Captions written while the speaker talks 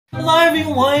Hello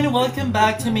everyone, welcome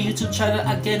back to my YouTube channel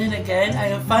again and again. I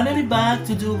am finally back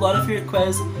to do a lot of your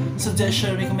requests,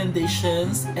 suggestions,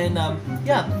 recommendations, and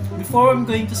yeah, before I'm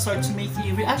going to start to make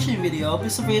a reaction video,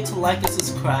 please don't forget to like and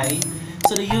subscribe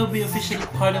so that you'll be officially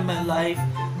part of my life,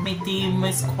 my team,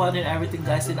 my squad, and everything,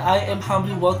 guys. And I am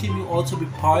humbly welcoming you all to be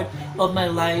part of my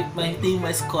life, my team,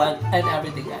 my squad, and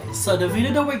everything, guys. So the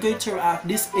video that we're going to react,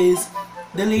 this is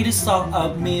the latest song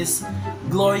of Miss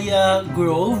Gloria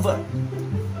Grove.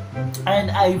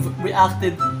 And I've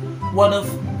reacted one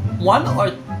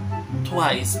or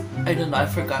twice, I don't know, I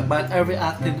forgot, but I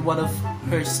reacted one of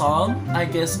her song, I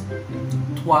guess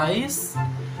twice.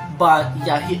 But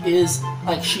yeah,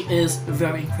 she is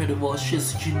very incredible,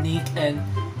 she's unique and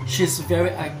she's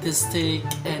very artistic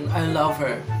and I love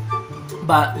her.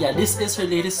 But yeah, this is her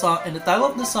latest song and the title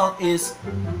of the song is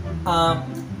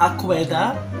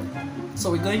Queda. So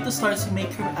we're going to start to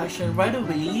make her reaction right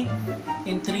away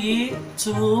in 3,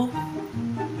 2,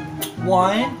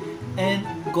 1, and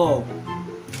go.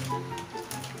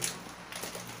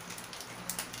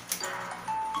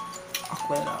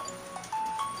 Queda.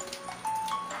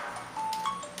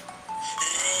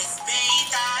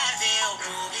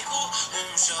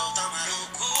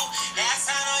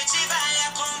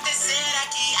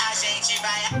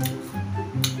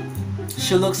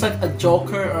 She looks like a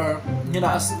joker or, you know,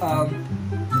 a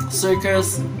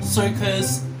circus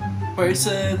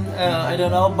person, I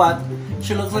don't know, but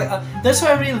she looks like that's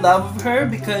why I really love her,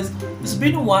 because it's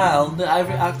been a while that I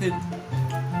reacted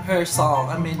her song.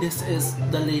 I mean, this is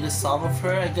the latest song of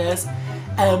her, I guess.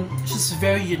 She's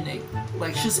very unique,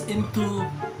 like she's into,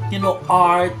 you know,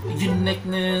 art,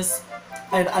 uniqueness,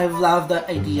 and I love that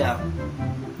idea.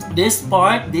 This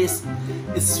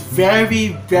is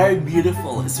very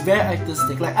beautiful. It's very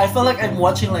artistic. Like I feel like I'm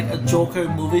watching like a Joker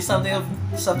movie, something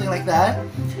like that.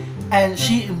 And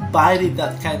she embodied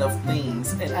that kind of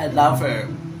things, and I love her.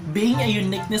 Being a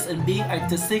uniqueness and being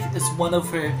artistic is one of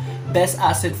her best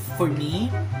assets for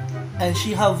me. And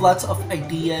she have lots of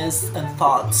ideas and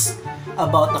thoughts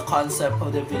about the concept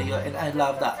of the video, and I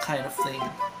love that kind of thing.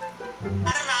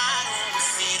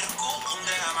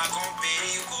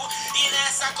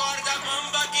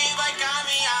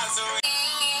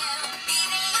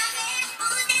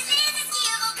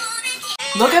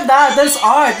 Look at that, there's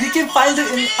art. You can find it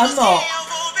in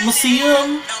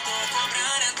museum.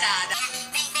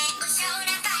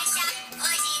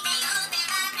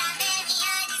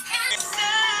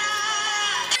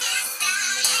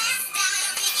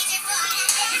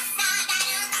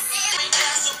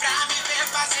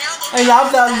 I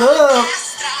love that look.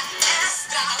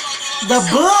 The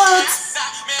boots.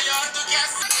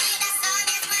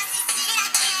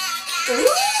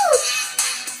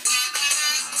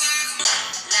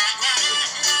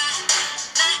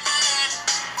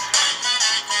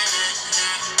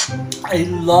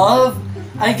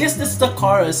 I guess this is the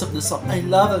chorus of the song. I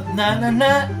love it. Na na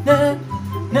na na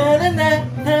na na na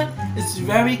na. It's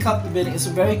very captivating. It's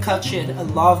very catchy, and I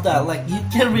love that. Like you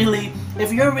can really,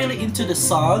 if you're really into the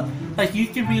song, like you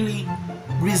can really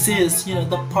resist, you know,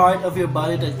 the part of your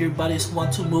body that your bodies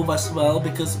want to move as well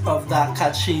because of that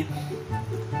catchy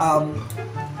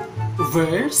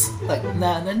verse. Like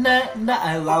na na na na.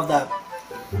 I love that.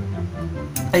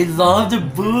 I love the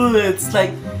boots.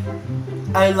 Like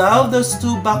I love those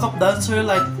two backup dancers.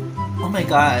 Like, oh my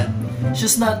god,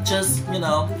 she's not just, you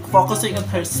know, focusing on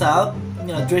herself,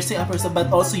 you know, dressing up herself,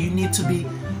 but also you need to be,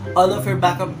 all of her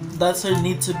backup dancers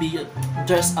need to be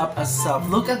dressed up as self.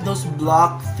 Look at those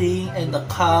block thing and the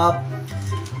cup,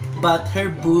 but her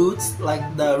boots, like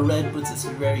the red boots, is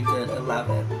very good. I love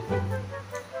it.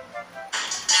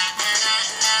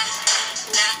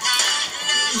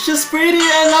 She's pretty.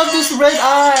 I love this red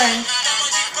eye.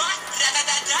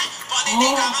 Oh,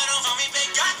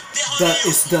 that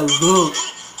is the look.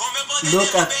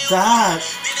 Look at that.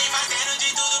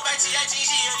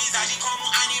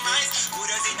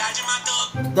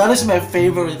 That is my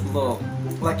favorite look.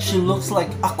 Like she looks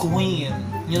like a queen.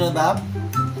 You know that?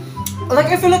 Like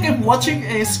I feel like I'm watching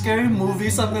a scary movie,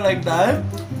 something like that.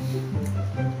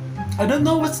 I don't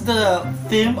know what's the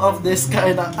theme of this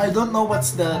kind of, I don't know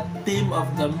what's the theme of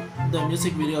the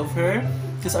music video of her,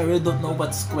 because I really don't know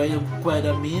what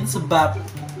Queda means, but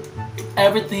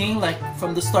everything, like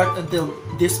from the start until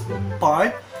this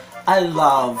part, I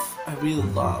really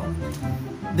love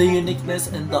the uniqueness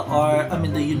and the art. I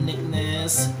mean the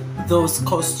uniqueness, those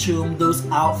costumes, those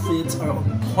outfits are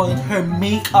on point. Her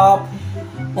makeup,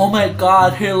 oh my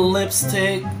god, her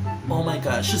lipstick, oh my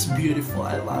god, she's beautiful.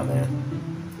 I love it.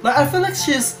 Like I feel like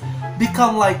she's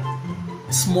become like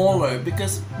smaller,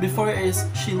 because before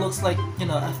she looks like, you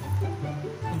know,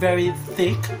 very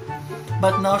thick,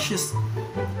 but now she's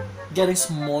getting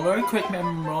smaller. Correct me if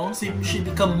I'm wrong. She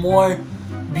become more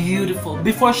beautiful.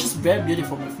 Before she's very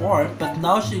beautiful before, but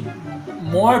now she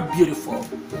more beautiful.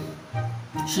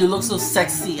 She looks so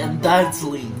sexy and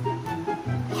dazzling,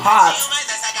 hot.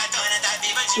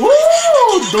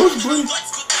 Woo! Those blue.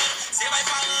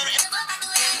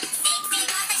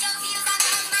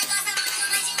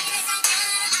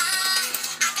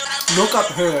 Look at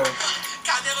her.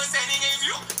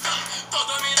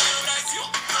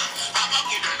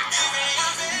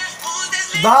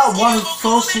 That one is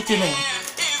so sickening.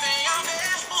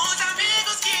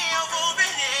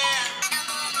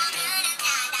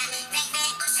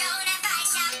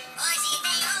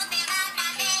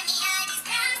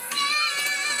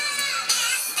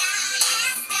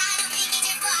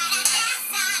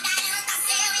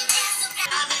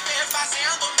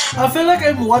 I feel like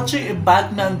I'm watching a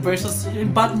Batman and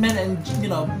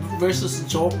versus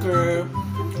Joker,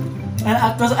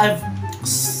 and because I've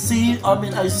seen,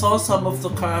 I saw some of the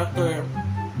character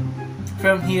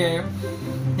from here,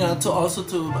 to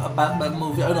a Batman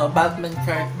movie, I don't know, Batman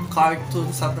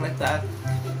cartoon, something like that.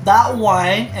 That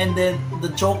one, and then the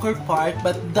Joker part,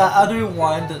 but the other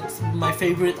one, that's my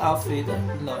favorite outfit.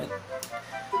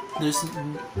 There's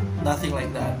nothing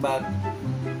like that, but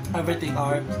everything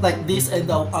are like this, and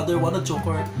the other one, the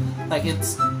Joker,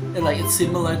 it's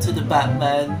similar to the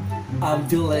Batman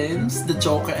villains, the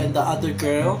Joker and the other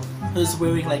girl who's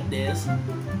wearing like this.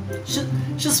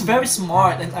 She's very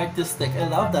smart and artistic. I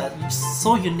love that. It's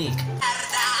so unique.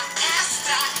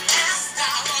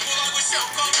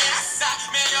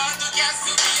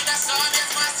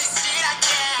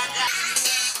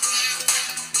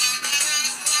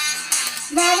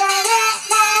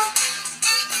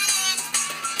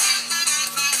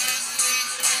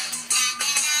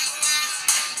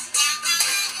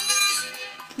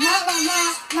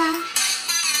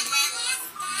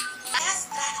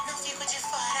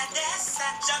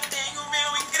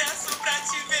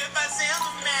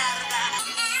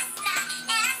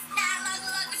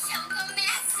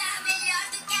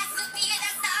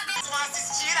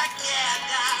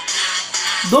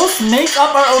 Those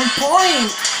makeup are on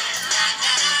point!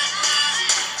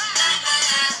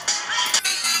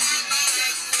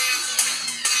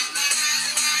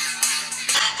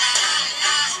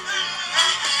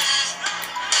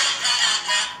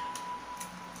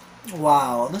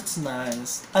 Wow, that's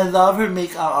nice. I love her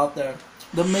makeup out there.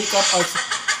 The makeup are...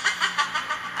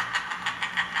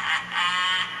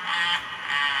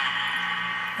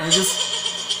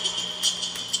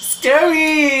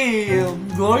 Scary!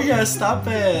 Gloria, stop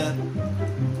it!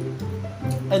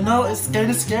 I know, it's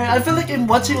kinda scary. I feel like I'm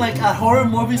watching like a horror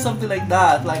movie, something like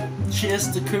that. Like, she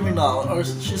is the criminal, or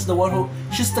she's the one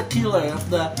she's the killer of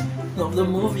the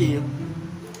movie.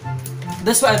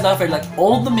 That's why I love her, like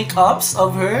all the makeups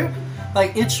of her,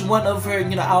 like each one of her,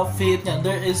 outfit,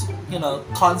 there is,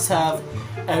 concept,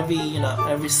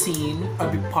 every scene,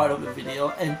 every part of the video,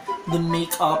 and the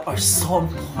makeup are so on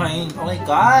point. Oh my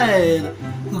god!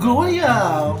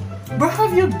 Gloria! Where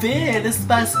have you been this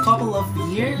past couple of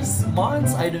years,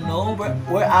 months? I don't know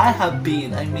where I have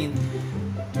been. I mean,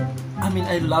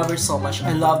 I love her so much.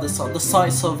 I love the song. The song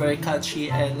is so very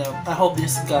catchy, and I hope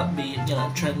this got me,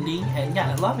 trending. And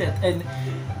yeah, I love it. And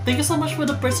thank you so much for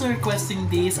the person requesting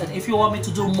this. And if you want me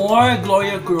to do more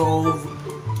Gloria Grove,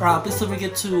 please don't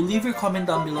forget to leave your comment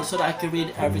down below so that I can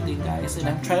read everything, guys. And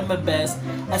I'm trying my best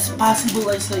as possible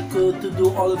as I could to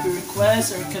do all of your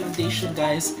requests and recommendations,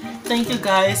 guys. Thank you,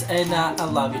 guys, and I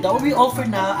love you. That will be all for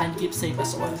now, and keep safe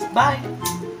as always. Bye!